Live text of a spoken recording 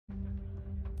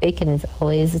Bacon is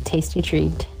always a tasty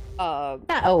treat. Uh,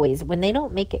 Not always. When they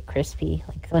don't make it crispy,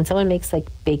 like when someone makes like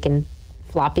bacon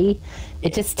floppy,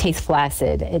 it just tastes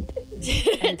flaccid.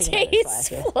 it tastes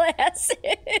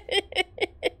flaccid.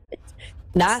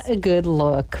 Not a good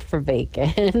look for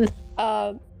bacon.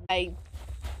 I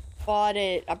bought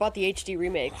it. I bought the HD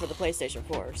remake for the PlayStation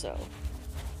 4, so.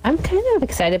 I'm kind of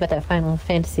excited about that Final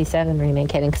Fantasy VII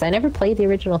remake hitting because I never played the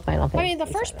original Final Fantasy. I mean, the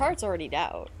first part's already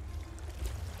out.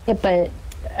 Yeah, but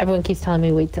everyone keeps telling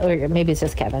me wait till, or maybe it's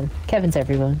just Kevin. Kevin's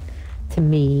everyone to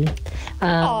me.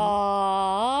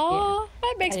 Aww,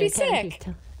 that makes me sick.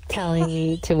 Telling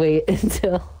me to wait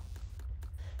until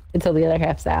the other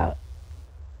half's out.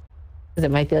 Because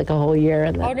it might be like a whole year.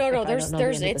 And then oh no, there's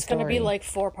it's gonna be like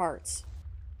 4 parts.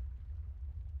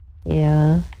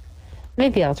 Yeah,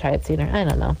 maybe I'll try it sooner. I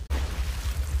don't know.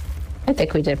 I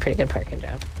think we did a pretty good parking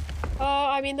job.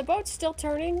 I mean the boat's still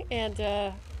turning, and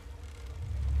the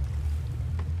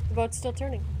boat's still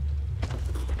turning.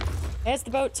 As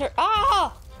the boat turns,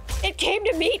 ah! It came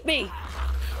to meet me.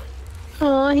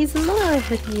 Oh, he's in love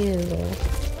with you.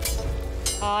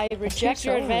 I reject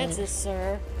your advances,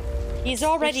 sir. He's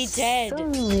already dead.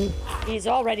 He's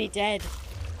already dead.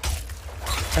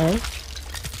 Oh?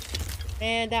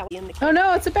 And that was in the. Oh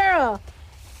no, it's a barrel.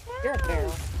 You're a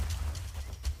barrel.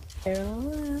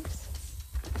 Barrel.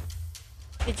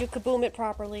 Did you kaboom it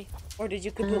properly, or did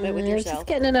you kaboom it with yourself? Just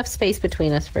getting enough space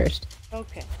between us first.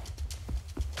 Okay.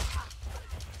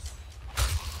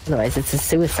 Otherwise, it's a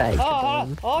suicide.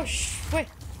 Wait!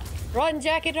 Run,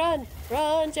 Jacket, run!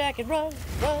 Run, Jacket, run!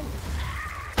 Run!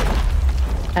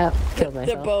 Oh, killed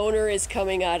myself. The boner is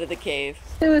coming out of the cave.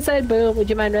 Suicide boom. Would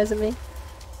you mind resing me?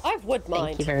 I would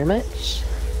mind. Thank you very much.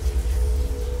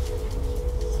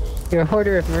 You're a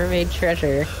hoarder of mermaid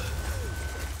treasure.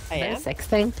 I am? Is that a sex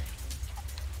thing?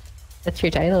 That's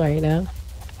your title right now.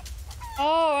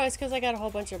 Oh, it's because I got a whole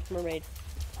bunch of mermaid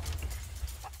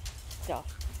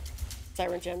stuff.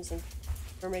 Siren gems and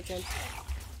mermaid gems.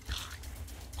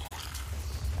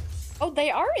 Oh,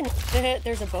 they are in.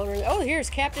 There's a boner. Oh, here's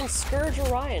Captain Scourge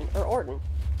Orion or Orton.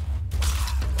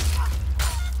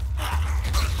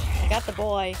 I got the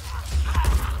boy.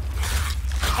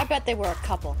 I bet they were a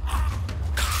couple.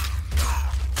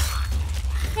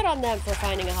 Good on them for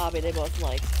finding a hobby they both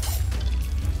like.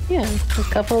 Yeah, a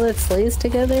couple that slays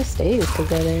together stays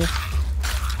together.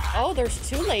 Oh, there's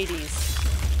 2 ladies.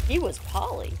 He was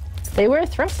poly. They were a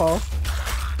throuple.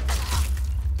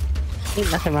 Ain't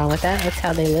nothing wrong with that. That's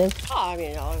how they live. Oh, I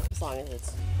mean, as long as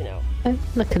it's, you know.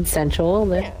 The consensual.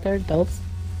 They're adults.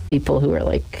 People who are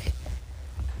like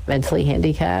mentally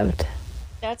handicapped.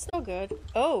 That's no good.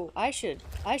 Oh, I should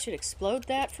explode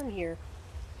that from here.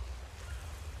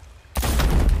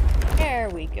 There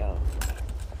we go.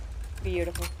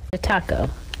 Beautiful. A taco.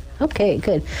 Okay,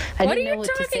 good. I what didn't are know you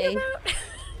what to say.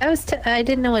 about? I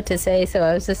didn't know what to say, so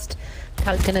I was just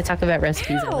gonna talk about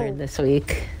recipes I learned this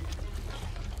week.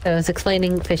 I was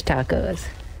explaining fish tacos.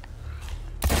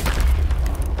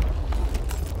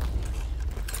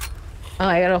 Oh,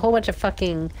 I got a whole bunch of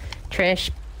fucking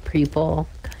trash people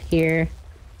here.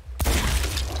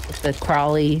 With the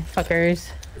crawly fuckers.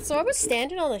 So I was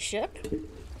standing on the ship,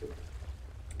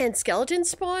 and skeletons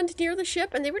spawned near the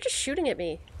ship, and they were just shooting at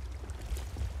me.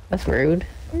 That's rude.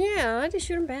 Yeah, I had to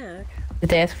shoot them back. Did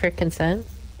they ask for consent?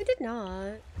 I did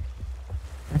not.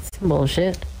 That's some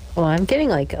bullshit. Well, I'm getting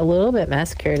like a little bit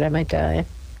massacred. I might die.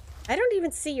 I don't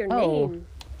even see your name.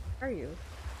 Where are you?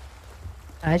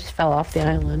 I just fell off the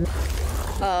island.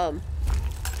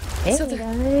 Hey, so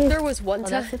there was one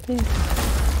time.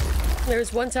 There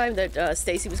was one time that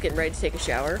Stacy was getting ready to take a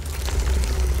shower,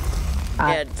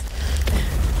 and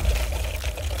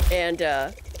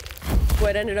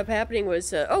what ended up happening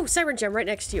was, oh, Siren Gem right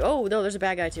next to you. Oh no, there's a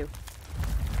bad guy too.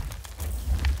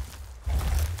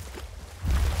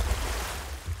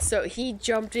 So he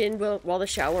jumped in while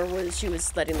she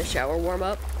was letting the shower warm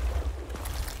up.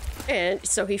 And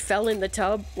so he fell in the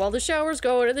tub while the shower's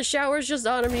going, and the shower's just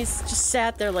on him. He's just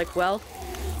sat there like, well,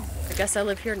 I guess I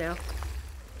live here now.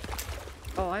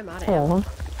 Oh, I'm out of here.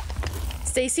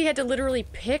 Stacy had to literally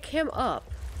pick him up.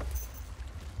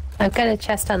 I've got a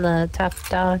chest on the top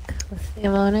dock with the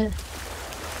ammo on it.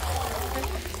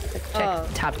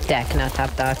 Top deck, not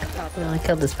top dock. Well, I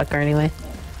killed this fucker anyway.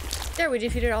 There, we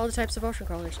defeated all the types of ocean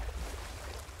crawlers.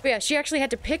 But yeah, she actually had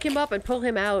to pick him up and pull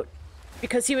him out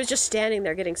because he was just standing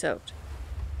there getting soaked.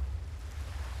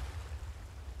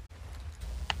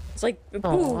 It's like,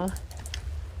 boom.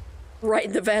 Right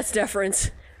in the vas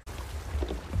deferens.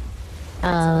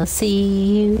 I'll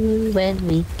see you when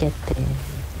we get there.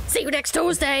 See you next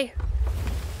Tuesday!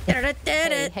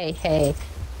 Hey.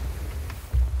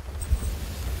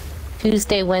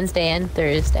 Tuesday, Wednesday, and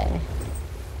Thursday.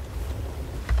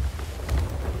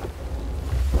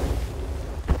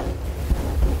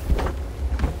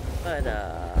 But,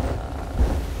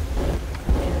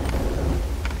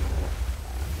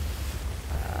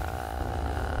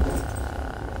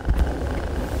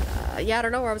 yeah, I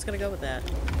don't know where I was gonna go with that.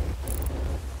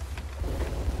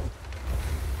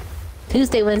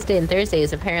 Tuesday, Wednesday, and Thursday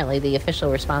is apparently the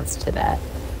official response to that.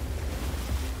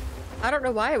 I don't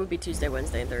know why it would be Tuesday,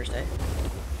 Wednesday, and Thursday.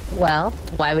 Well,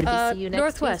 why would it be see you next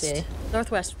Northwest. Tuesday?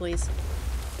 Northwest, please.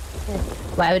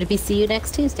 Why would it be see you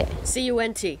next Tuesday?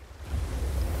 C-U-N-T.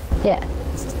 Yeah.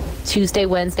 Tuesday,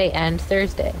 Wednesday, and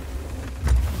Thursday.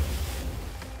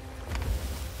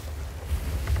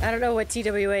 I don't know what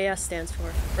TWAS stands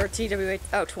for. Or TWA...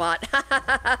 Oh, twat.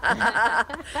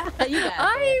 You got it.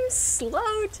 I'm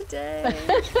slow today.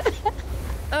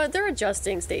 They're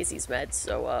adjusting Stacy's meds,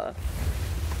 so,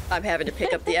 I'm having to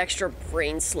pick up the extra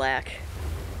brain slack.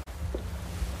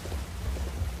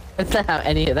 That's not how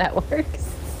any of that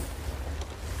works.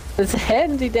 It's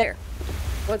handy there.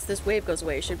 Once this wave goes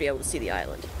away, you should be able to see the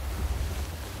island.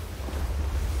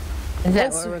 Is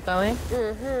that where we're going?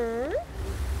 Mm-hmm.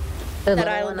 The That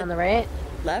little island one on the right?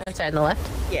 Left? I'm sorry, on the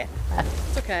left? Yeah. Left.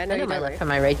 It's okay, I know I know you my don't left from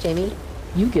my right, Jamie.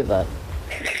 You give up.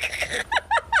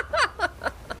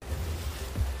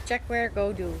 Check where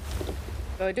go do.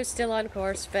 Go do still on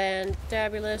course.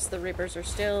 Fantabulous. The Reapers are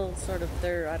still sort of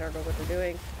there. I don't know what they're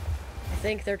doing. I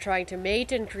think they're trying to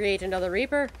mate and create another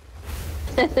Reaper.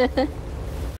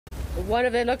 One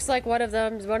of it looks like one of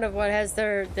them. One of what has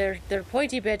their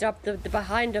pointy bit up the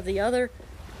behind of the other.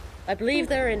 I believe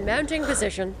they're in mounting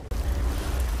position.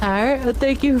 Alright, well,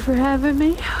 thank you for having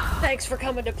me. Thanks for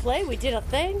coming to play. We did a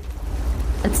thing.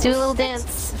 Let's do a little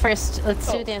dance first.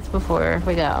 Let's do a dance before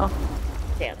we go.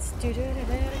 Dance. Oops.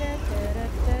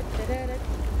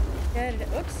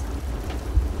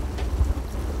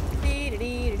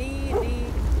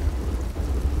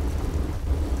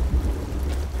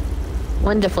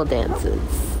 Wonderful dances.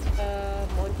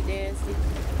 Monkey dance.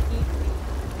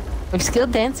 We're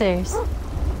skilled dancers.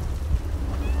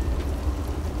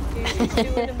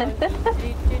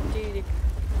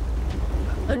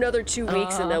 Another 2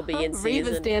 weeks and they'll be in season.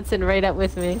 Reva's dancing right up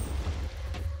with me.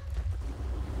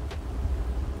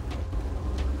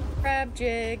 Crab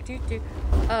jig.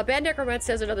 Bad Necromancer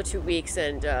says another 2 weeks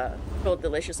and Cold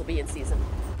Delicious will be in season.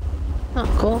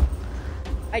 Oh, cool.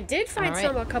 I did find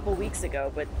some a couple weeks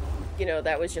ago, but you know,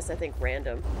 that was just, I think,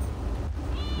 random.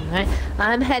 Alright,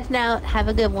 I'm heading out. Have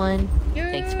a good one.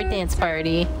 Thanks for dance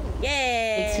party.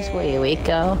 Yay! Thanks just way we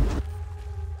go.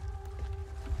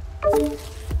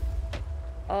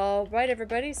 Alright,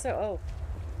 everybody, so,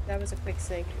 that was a quick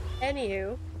sync.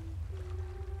 Anywho,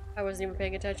 I wasn't even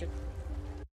paying attention.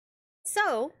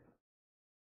 So,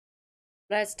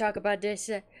 let's talk about this.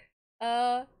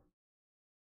 I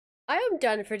am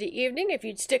done for the evening. If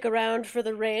you'd stick around for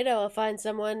the raid, I'll find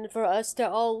someone for us to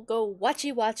all go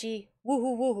watchy, woohoo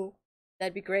woohoo.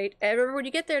 That'd be great. And remember when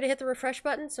you get there to hit the refresh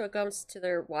button so it comes to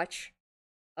their watch.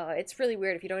 It's really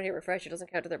weird. If you don't hit refresh, it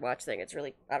doesn't count to their watch thing. It's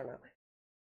really, I don't know.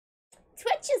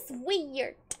 Twitch is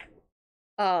weird.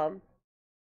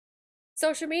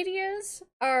 Social medias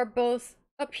are both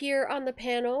up here on the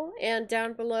panel and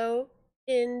down below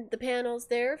in the panels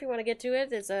there if you want to get to it.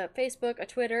 There's a Facebook, a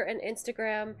Twitter, an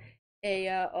Instagram,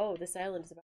 this island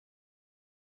is about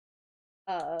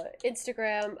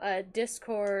Instagram, a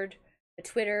Discord, a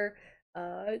Twitter,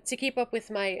 to keep up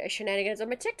with my shenanigans.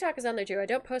 My TikTok is on there too. I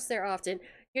don't post there often.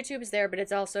 YouTube is there, but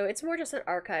it's more just an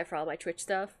archive for all my Twitch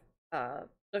stuff. So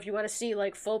if you want to see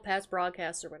like full past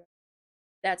broadcasts or whatever,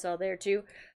 that's all there too.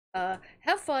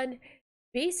 Have fun,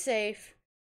 be safe,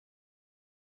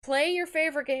 play your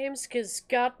favorite games, because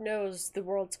God knows the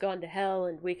world's gone to hell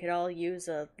and we could all use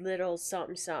a little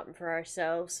something something for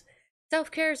ourselves.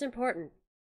 Self-care is important.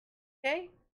 Okay?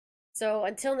 So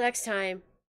until next time,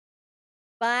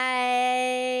 bye!